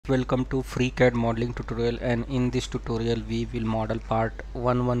Welcome to FreeCAD modeling tutorial, and in this tutorial we will model part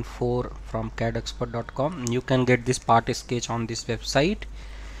 114 from cadexpert.com. You can get this part sketch on this website,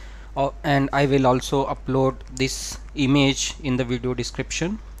 and I will also upload this image in the video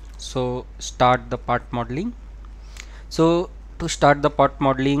description. So start the part modeling. So to start the part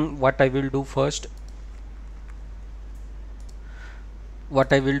modeling, what I will do,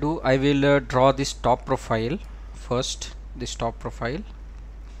 I will draw this top profile first, this top profile,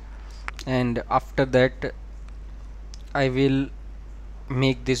 and after that I will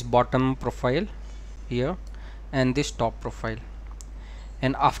make this bottom profile here and this top profile,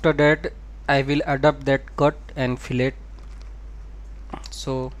 and after that I will adapt that cut and fillet.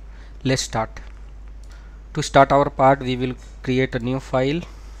 So let's start. To start our part, we will create a new file,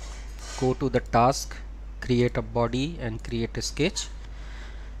 go to the task, create a body and create a sketch.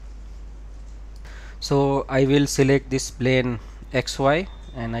 So I will select this plane XY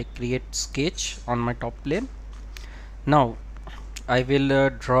and I create sketch on my top plane. Now I will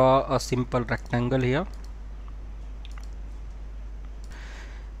draw a simple rectangle here,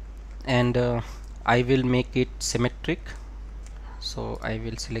 and I will make it symmetric. So I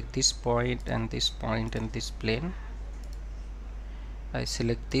will select this point and this point and this plane. I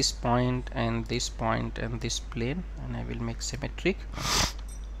select this point and this point and this plane, and I will make symmetric.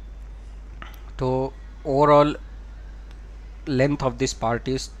 So overall length of this part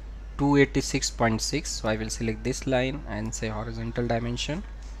is 286.6. so I will select this line and say horizontal dimension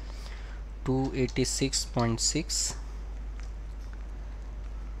 286.6,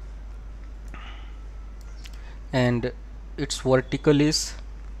 and its vertical is,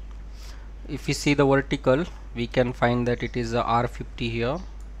 if we see the vertical, we can find that it is a R50 here.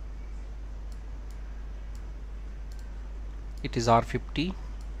 It is R50,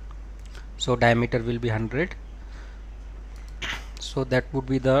 so diameter will be 100. So that would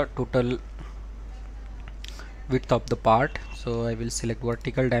be the total width of the part. So I will select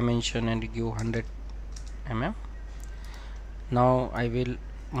vertical dimension and give 100 mm. Now I will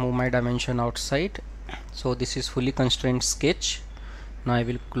move my dimension outside. So this is fully constrained sketch. Now I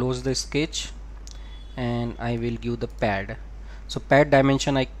will close the sketch and I will give the pad. So pad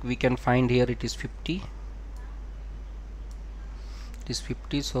dimension we can find here, it is 50. It is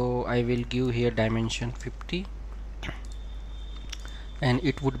 50, so I will give here dimension 50, and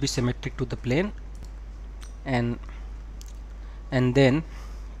it would be symmetric to the plane. And then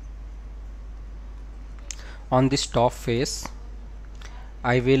on this top face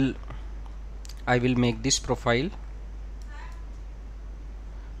I will make this profile,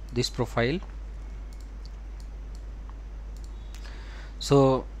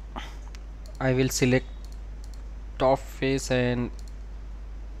 so I will select top face and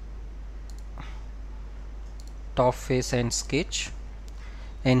sketch,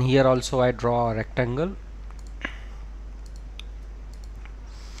 and here also I draw a rectangle,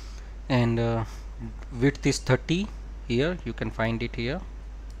 and width is 30. Here you can find it here,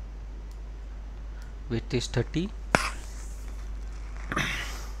 width is 30,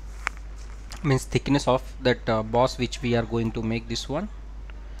 means thickness of that boss which we are going to make this one,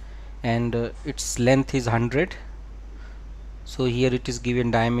 and its length is 100. So here it is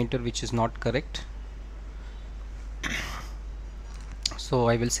given diameter, which is not correct. So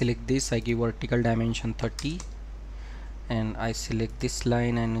I will select this, I give vertical dimension 30, and I select this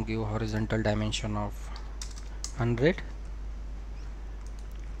line and give horizontal dimension of 100.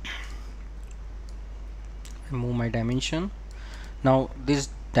 I move my dimension. Now this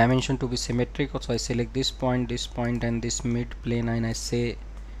dimension to be symmetric, so I select this point and this mid plane, and I say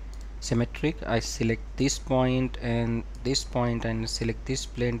symmetric. I select this point and select this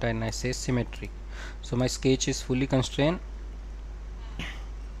plane and I say symmetric. So my sketch is fully constrained.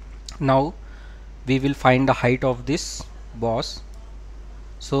 Now we will find the height of this boss.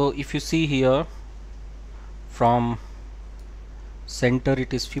 So if you see here, from center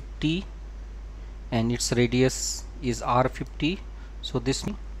it is 50 and its radius is R50. So this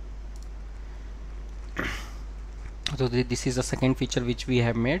is the second feature which we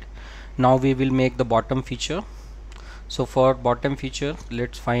have made. Now we will make the bottom feature. So for bottom feature,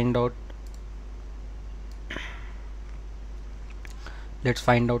 let's find out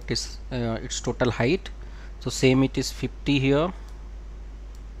its total height. So same, it is 50 here,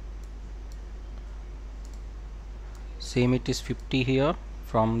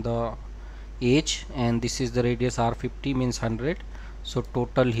 from the edge, and this is the radius R50, means 100. So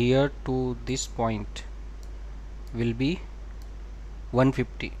total here to this point will be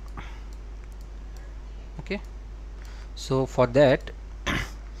 150. Okay, so for that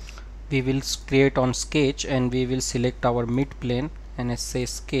we will create on sketch, and we will select our mid plane and I say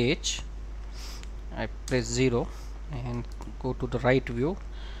sketch, I press 0 and go to the right view,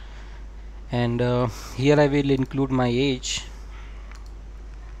 and here I will include my edge,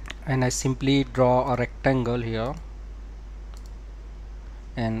 and I simply draw a rectangle here,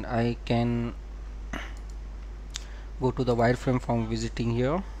 and I can go to the wireframe from visiting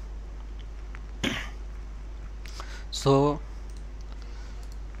here. So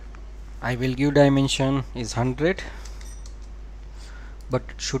I will give dimension is 100, but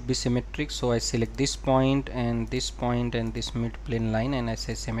it should be symmetric, so I select this point and this mid plane line, and I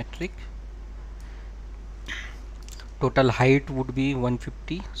say symmetric. Total height would be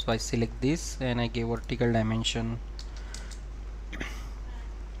 150, so I select this and I give vertical dimension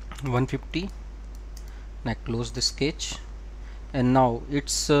 150, and I close the sketch. And now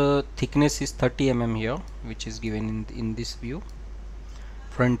its thickness is 30 mm here, which is given in this view,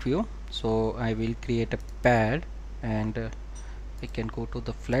 front view. So I will create a pad, and I can go to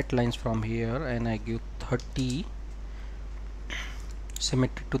the flat lines from here, and I give 30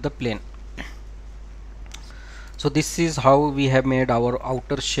 symmetric to the plane. So this is how we have made our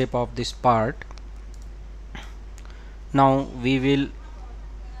outer shape of this part. Now we will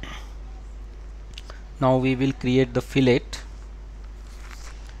create the fillet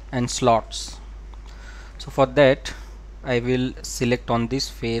and slots. So for that I will select on this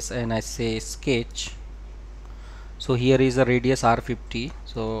face and I say sketch. So here is a radius R50,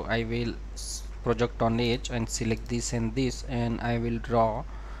 so I will project on edge and select this and this, and I will draw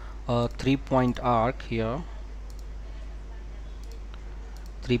a 3-point arc here,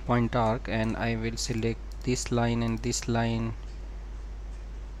 3-point arc, and I will select this line and this line,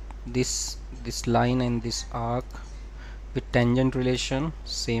 this line and this arc with tangent relation.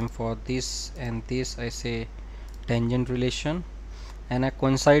 Same for this and this, I say tangent relation, and I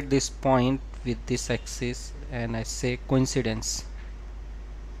coincide this point with this axis and I say coincidence.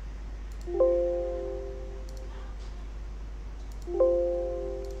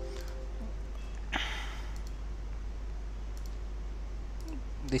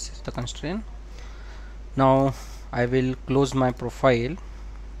 This is the constraint. Now I will close my profile.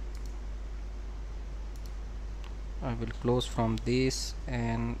 I will close from this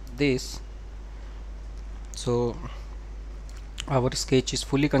and this. So our sketch is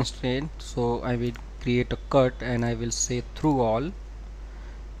fully constrained, so I will create a cut and I will say through all,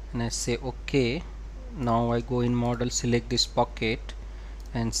 and I say OK. Now I go in model, select this pocket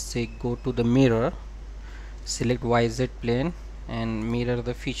and say go to the mirror, select YZ plane and mirror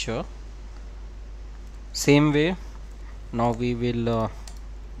the feature. Same way, now we will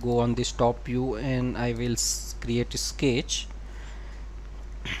go on this top view and I will create a sketch.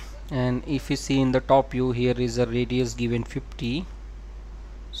 And if you see in the top view, here is a radius given 50,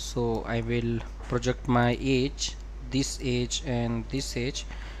 so I will project my edge, this edge and this edge,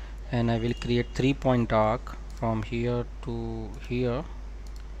 and I will create 3-point arc from here to here,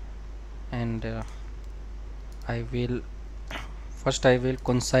 and I will first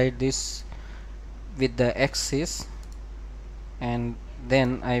coincide this with the axis, and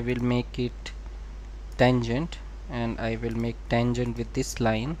then I will make it tangent, and I will make tangent with this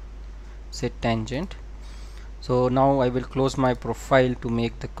line, set tangent. So now I will close my profile to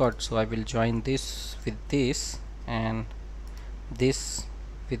make the cut, so I will join this with this and this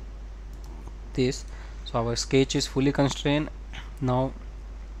with this. So our sketch is fully constrained. Now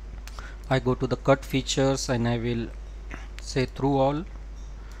I go to the cut features and I will say through all.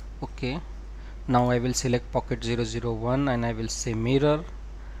 OK. Now I will select pocket 001 and I will say mirror,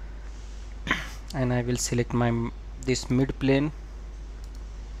 and I will select my this mid plane,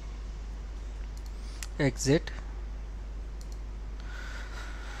 exit.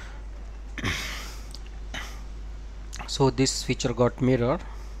 So this feature got mirror.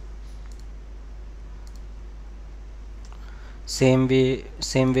 Same way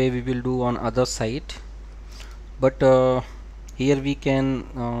we will do on other side, but here we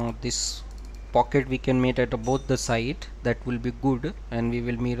can this pocket we can make at both the side, that will be good, and we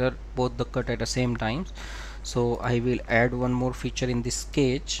will mirror both the cut at the same time. So I will add one more feature in this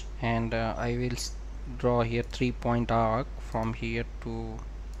sketch, and I will draw here 3-point arc from here to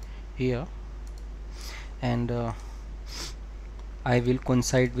here, and I will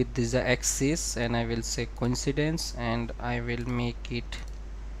coincide with this axis and I will say coincidence, and I will make it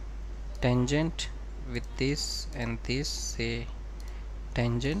tangent with this and this, say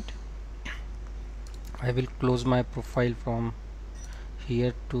tangent. I will close my profile from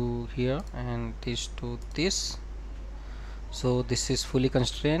here to here and this to this. So this is fully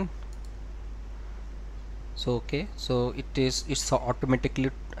constrained. So OK, so it's automatically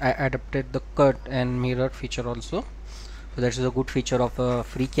adapted the cut and mirror feature also. So that is a good feature of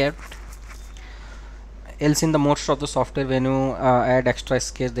FreeCAD. Else in the most of the software, when you add extra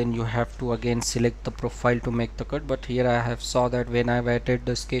sketch, then you have to again select the profile to make the cut. But here I have saw that when I've added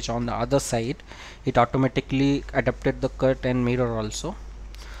the sketch on the other side, it automatically adapted the cut and mirror also.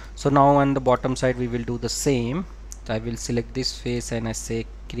 So now on the bottom side we will do the same. I will select this face and I say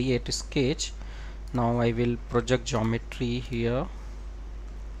create a sketch. Now I will project geometry here,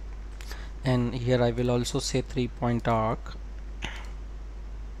 and here I will also say 3-point arc,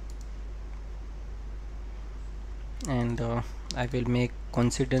 and I will make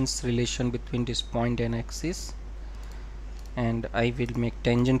coincidence relation between this point and axis, and I will make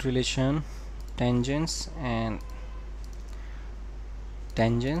tangent relation, tangents and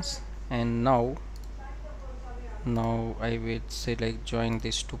tangents. And now I will select join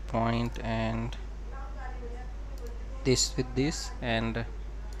these 2 point and this with this, and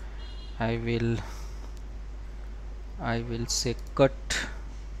I will say cut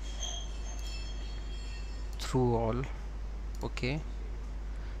through all. Okay,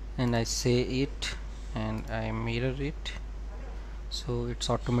 and I say it and I mirror it, so it's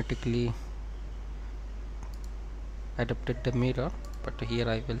automatically adapted the mirror. But here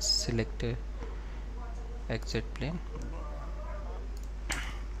I will select a exit plane.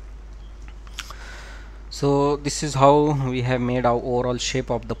 So this is how we have made our overall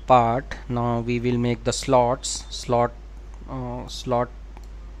shape of the part. Now we will make the slot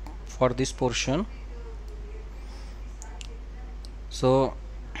for this portion. So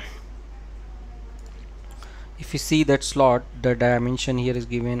if you see that slot, the dimension here is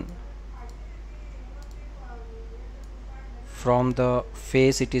given from the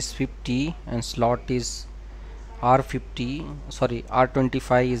face, it is 50, and slot is R50, sorry,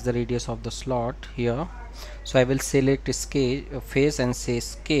 R25 is the radius of the slot here. So I will select a sketch face and say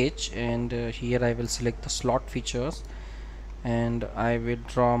sketch, and here I will select the slot features, and I will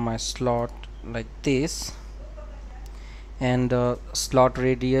draw my slot like this, and slot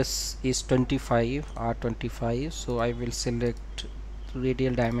radius is 25, R25. So I will select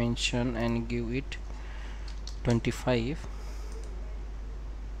radial dimension and give it 25,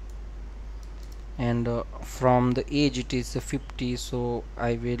 and from the edge it is 50, so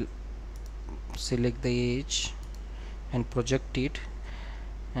I will select the edge and project it.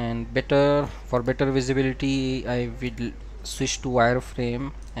 And for better visibility, I will switch to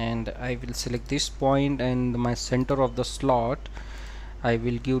wireframe, and I will select this point, and my center of the slot I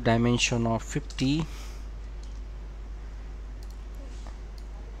will give dimension of 50.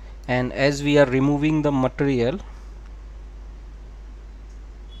 And as we are removing the material,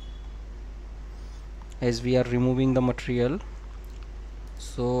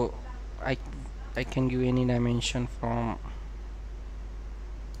 so I can give any dimension from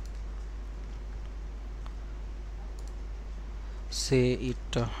say it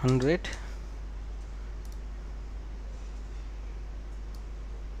 100.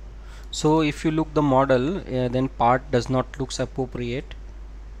 So if you look the model, then part does not looks appropriate.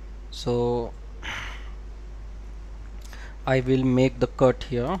 So I will make the cut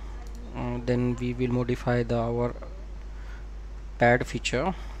here, then we will modify our pad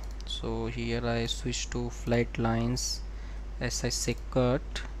feature. So here I switch to flat lines, as I say cut,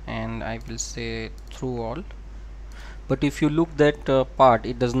 and I will say through all. But if you look that part,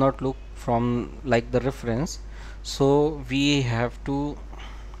 it does not look from like the reference, so we have to,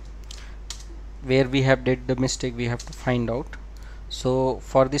 where we have did the mistake, we have to find out. So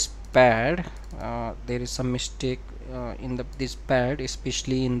for this pad, there is some mistake in this pad,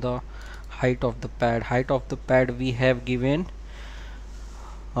 especially in the height of the pad. We have given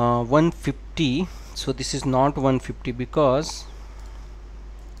 150. So this is not 150, because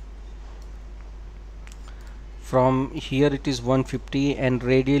from here it is 150, and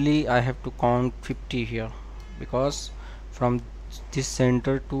radially I have to count 50 here, because from this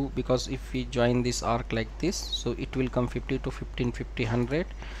center to, because if we join this arc like this, so it will come 50 to 15, 50, 100.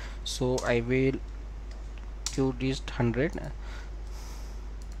 So I will do this 100.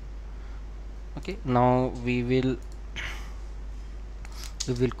 Okay, now we will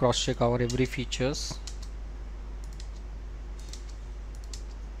cross check our every features.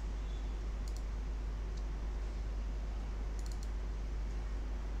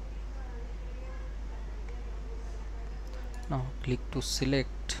 Now click to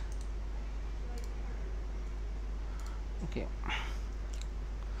select. Okay,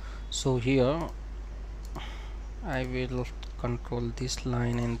 so here I will control this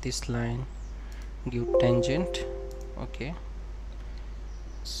line and this line, give tangent. Okay,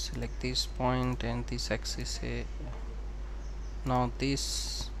 select this point and this axis. Now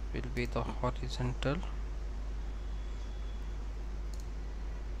this will be the horizontal,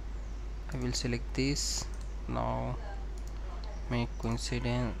 will select this. Now make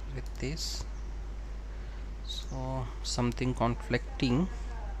coincident with this, so something conflicting,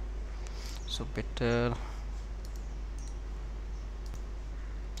 so better.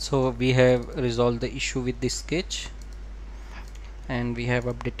 So we have resolved the issue with this sketch and we have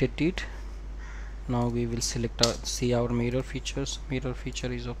updated it. Now we will select see our mirror features. Mirror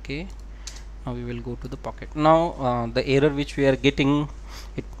feature is okay. Now we will go to the pocket. Now the error which we are getting,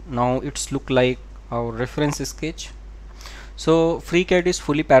 now it's look like our reference sketch. So FreeCAD is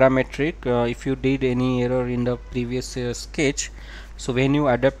fully parametric. If you did any error in the previous sketch, so when you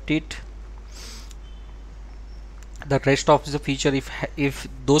adapt it, the rest of the feature, if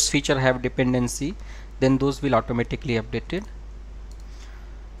those feature have dependency, then those will automatically updated.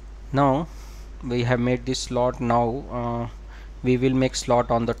 Now we have made this slot. Now we will make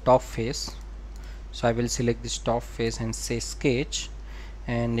slot on the top face. So I will select this top face and say sketch,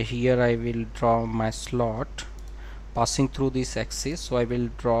 and here I will draw my slot passing through this axis. So I will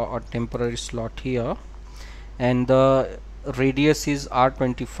draw a temporary slot here, and the radius is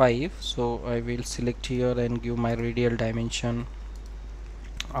R25. So I will select here and give my radial dimension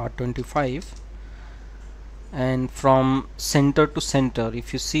R25, and from center to center,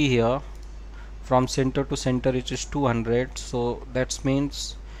 if you see here, from center to center it is 200. So that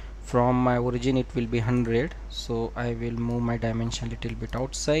means from my origin it will be 100. So I will move my dimension a little bit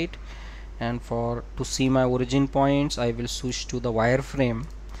outside, and to see my origin points I will switch to the wireframe,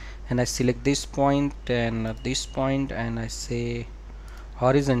 and I select this point and this point, and I say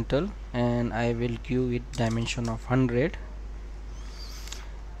horizontal, and I will give it dimension of 100.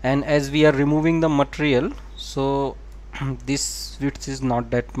 And as we are removing the material, so this width is not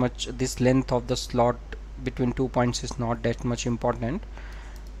that much, this length of the slot between 2 points is not that much important,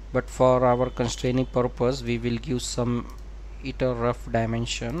 but for our constraining purpose we will give some rough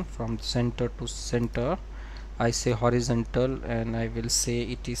dimension from center to center. I say horizontal, and I will say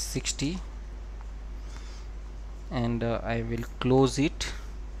it is 60, and I will close it,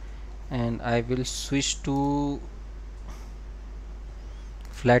 and I will switch to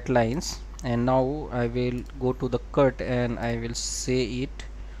flat lines, and now I will go to the cut and I will say it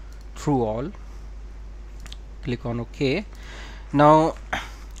through all. Click on OK. Now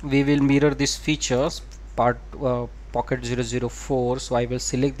we will mirror this features pocket 004. So I will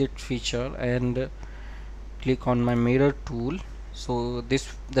select that feature and click on my mirror tool. So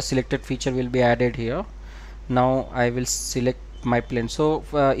the selected feature will be added here. Now I will select my plane. So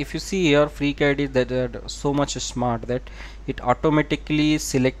if you see here, FreeCAD is that so much smart that it automatically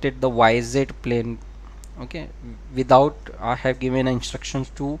selected the YZ plane, okay, without I have given instructions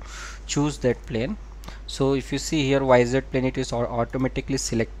to choose that plane. So if you see here, YZ plane, it is automatically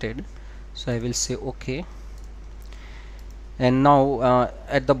selected. So I will say OK, and now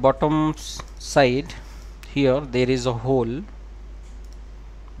at the bottom side here there is a hole,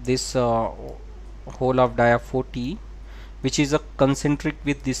 this hole of dia 40, which is a concentric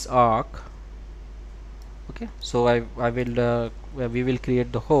with this arc. Okay, so we will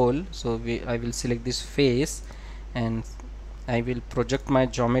create the hole. So I will select this face, and I will project my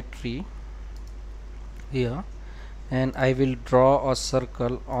geometry here, and I will draw a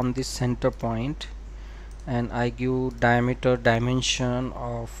circle on this center point, and I give diameter dimension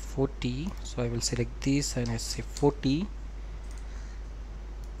of 40. So I will select this and I say 40.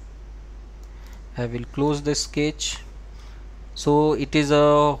 I will close the sketch. So it is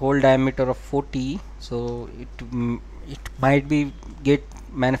a whole diameter of 40. So it might be get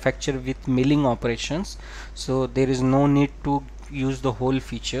manufactured with milling operations, so there is no need to use the whole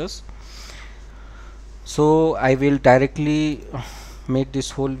features. So I will directly make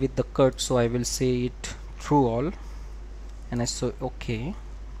this hole with the cut. So I will say it through all, and I say OK.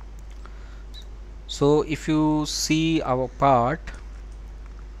 So if you see our part,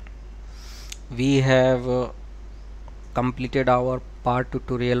 we have completed our part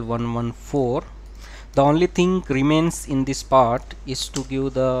tutorial 114. The only thing remains in this part is to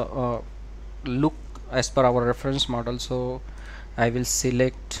give the look as per our reference model. So I will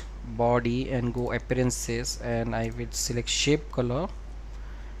select body and go appearances, and I will select shape color,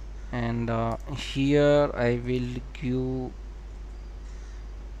 and here I will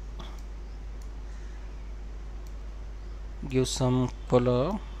give some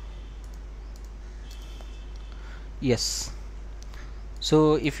color. Yes.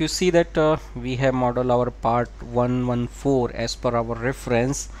 So if you see that we have modeled our part 114 as per our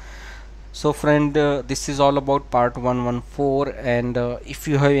reference. So friend, this is all about part 114, and if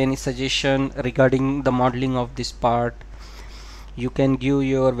you have any suggestion regarding the modeling of this part, you can give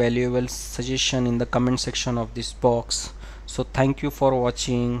your valuable suggestion in the comment section of this box. So thank you for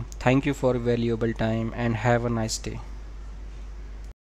watching, thank you for valuable time, and have a nice day.